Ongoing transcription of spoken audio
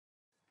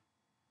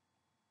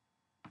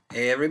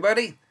Hey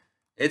everybody,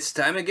 it's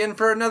time again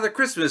for another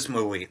Christmas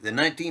movie, the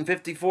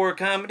 1954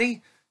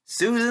 comedy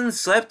Susan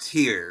Slept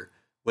Here,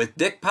 with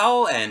Dick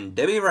Powell and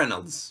Debbie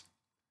Reynolds.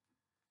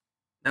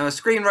 Now,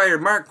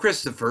 screenwriter Mark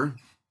Christopher,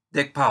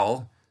 Dick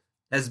Powell,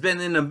 has been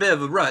in a bit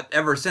of a rut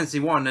ever since he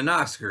won an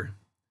Oscar.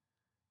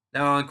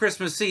 Now, on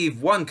Christmas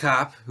Eve, one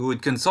cop who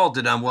had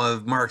consulted on one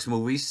of Mark's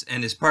movies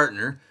and his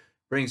partner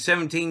brings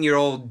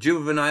 17-year-old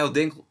juvenile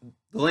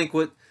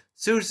delinquent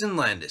Susan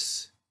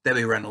Landis,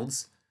 Debbie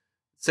Reynolds,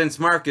 since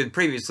Mark had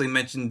previously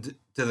mentioned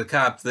to the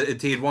cop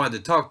that he had wanted to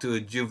talk to a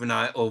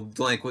juvenile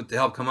delinquent to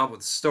help come up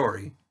with a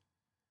story.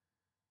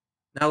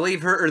 Now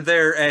leave her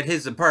there at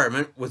his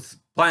apartment with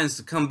plans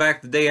to come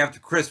back the day after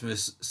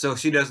Christmas so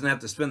she doesn't have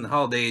to spend the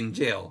holiday in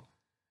jail.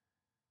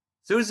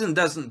 Susan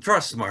doesn't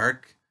trust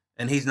Mark,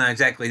 and he's not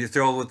exactly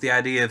thrilled with the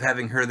idea of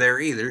having her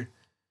there either.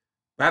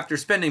 But after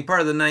spending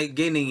part of the night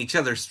gaining each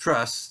other's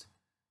trust,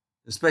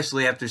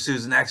 especially after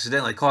Susan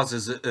accidentally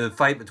causes a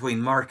fight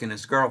between Mark and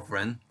his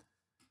girlfriend,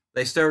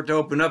 they start to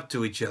open up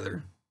to each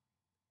other.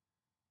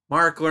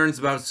 Mark learns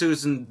about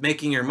Susan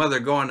making her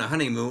mother go on a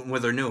honeymoon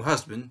with her new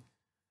husband,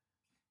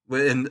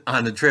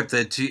 on a trip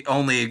that she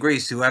only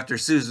agrees to after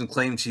Susan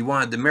claimed she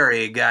wanted to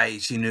marry a guy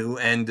she knew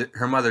and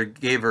her mother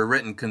gave her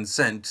written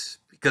consent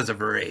because of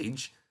her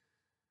age.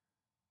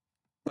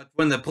 But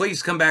when the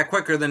police come back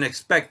quicker than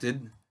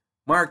expected,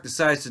 Mark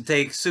decides to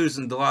take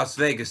Susan to Las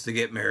Vegas to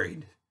get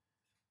married,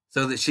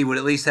 so that she would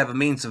at least have a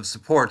means of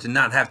support and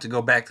not have to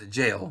go back to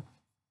jail.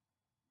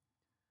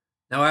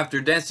 Now,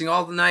 after dancing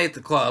all the night at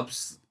the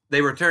clubs,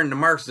 they returned to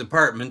Mark's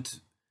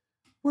apartment,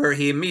 where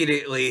he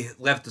immediately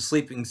left the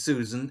sleeping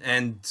Susan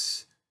and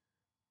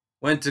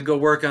went to go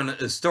work on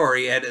a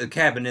story at a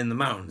cabin in the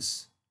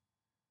mountains.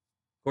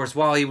 Of course,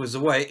 while he was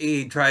away,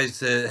 he tries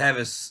to have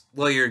his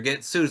lawyer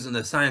get Susan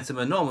to sign some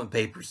annulment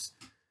papers,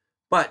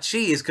 but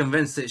she is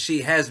convinced that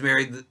she has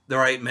married the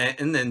right man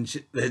and then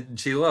that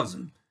she loves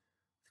him.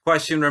 The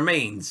question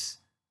remains: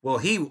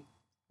 will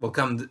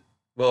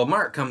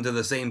Mark come to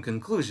the same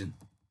conclusion?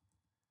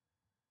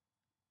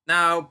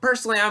 Now,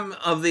 personally, I'm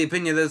of the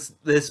opinion that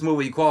this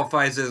movie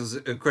qualifies as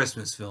a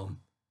Christmas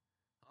film.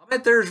 I'll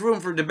bet there's room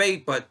for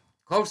debate, but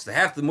close to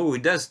half the movie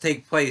does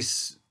take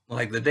place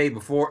like the day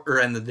before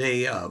and the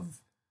day of.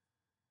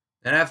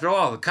 And after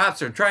all, the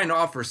cops are trying to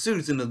offer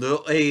Susan a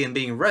delay in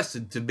being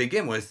arrested to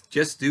begin with,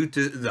 just due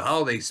to the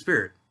holiday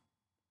spirit.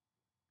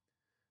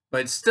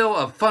 But it's still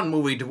a fun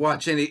movie to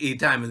watch any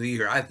time of the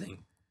year, I think.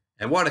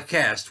 And what a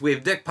cast. We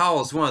have Dick Powell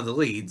as one of the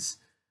leads,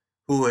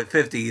 who at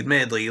 50,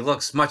 admittedly,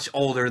 looks much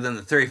older than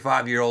the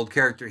 35-year-old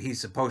character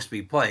he's supposed to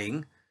be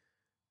playing.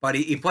 But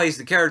he plays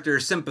the character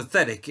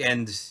sympathetic,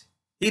 and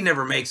he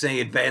never makes any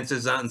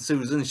advances on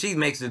Susan. She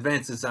makes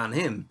advances on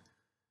him.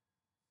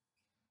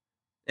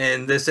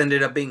 And this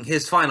ended up being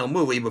his final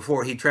movie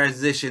before he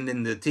transitioned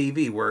into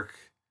TV work.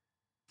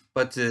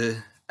 But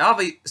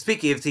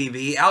speaking of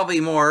TV,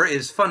 Alvy Moore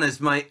is fun as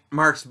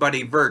Mark's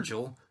buddy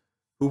Virgil,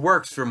 who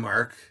works for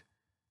Mark.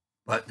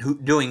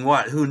 But doing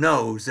what? Who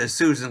knows, as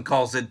Susan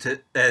calls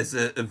it, as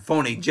a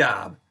phony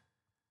job.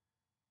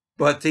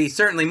 But he's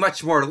certainly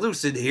much more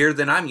lucid here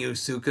than I'm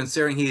used to,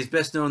 considering he is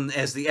best known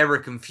as the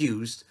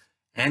ever-confused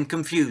and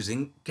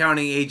confusing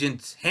county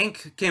agent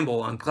Hank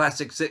Kimball on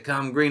classic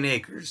sitcom Green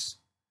Acres.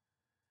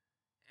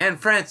 Anne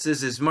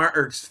Francis is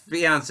Mark's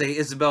fiancée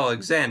Isabel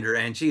Alexander,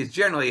 and she is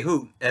generally a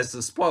hoot as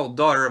the spoiled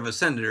daughter of a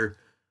senator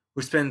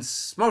who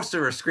spends most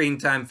of her screen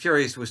time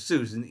furious with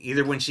Susan,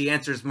 either when she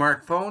answers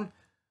Mark's phone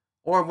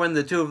or when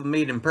the two of them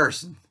meet in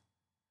person.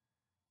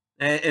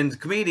 And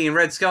comedian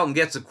Red Skelton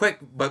gets a quick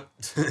but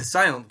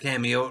silent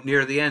cameo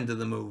near the end of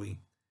the movie.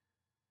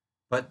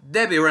 But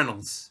Debbie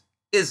Reynolds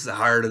is the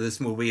heart of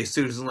this movie as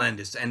Susan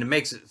Landis, and it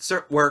makes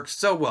it work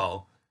so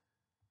well.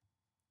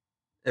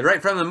 And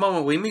right from the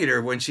moment we meet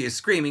her, when she is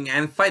screaming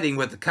and fighting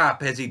with the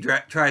cop as he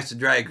tries to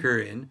drag her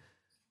in,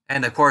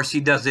 and of course he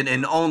does it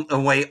in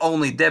a way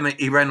only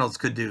Debbie Reynolds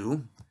could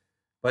do.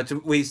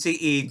 But we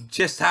see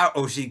just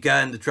how she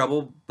got into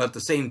trouble, but at the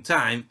same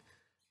time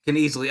can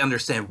easily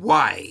understand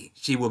why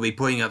she will be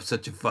putting up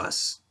such a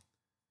fuss.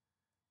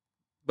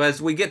 But as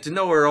we get to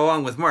know her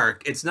along with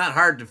Mark, it's not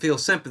hard to feel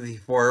sympathy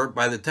for her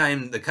by the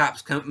time the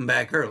cops come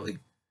back early.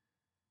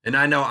 And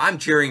I know I'm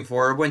cheering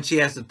for her when she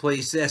has the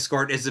police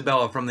escort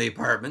Isabella from the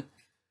apartment,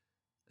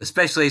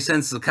 especially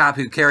since the cop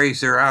who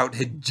carries her out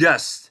had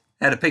just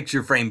had a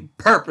picture frame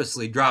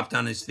purposely dropped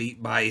on his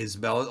feet by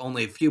Isabella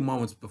only a few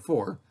moments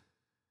before.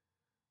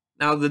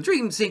 Now, the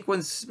dream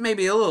sequence may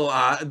be a little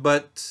odd,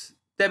 but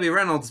Debbie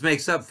Reynolds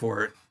makes up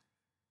for it.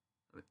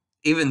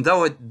 Even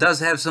though it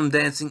does have some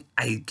dancing,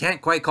 I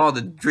can't quite call it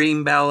a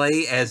dream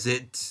ballet, as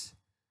it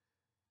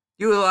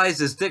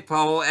utilizes Dick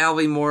Powell,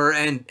 Alvy Moore,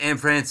 and Anne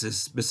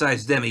Francis,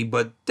 besides Demi,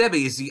 but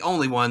Debbie is the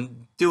only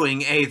one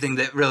doing anything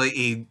that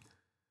really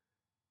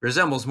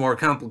resembles more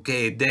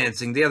complicated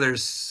dancing. The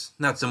others,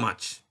 not so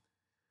much.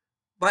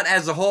 But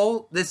as a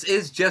whole, this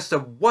is just a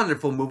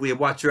wonderful movie to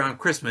watch around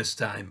Christmas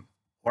time,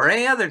 or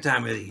any other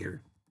time of the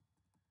year.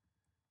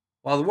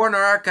 While the Warner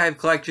Archive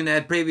Collection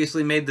had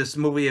previously made this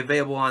movie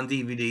available on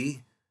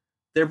DVD,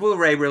 Their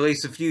Blu-ray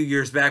release a few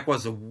years back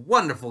was a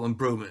wonderful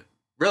improvement,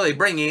 really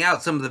bringing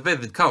out some of the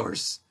vivid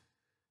colors.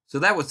 So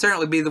that would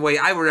certainly be the way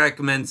I would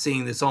recommend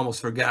seeing this almost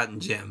forgotten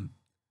gem.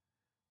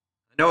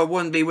 I know it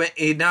wouldn't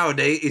be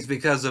nowadays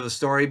because of the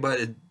story, but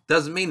it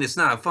doesn't mean it's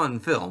not a fun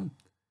film.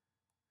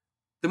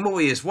 The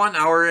movie is 1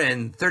 hour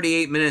and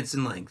 38 minutes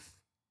in length.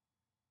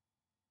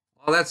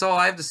 Well, that's all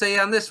I have to say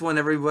on this one,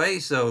 everybody.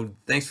 So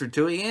thanks for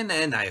tuning in,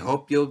 and I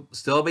hope you'll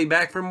still be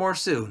back for more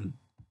soon.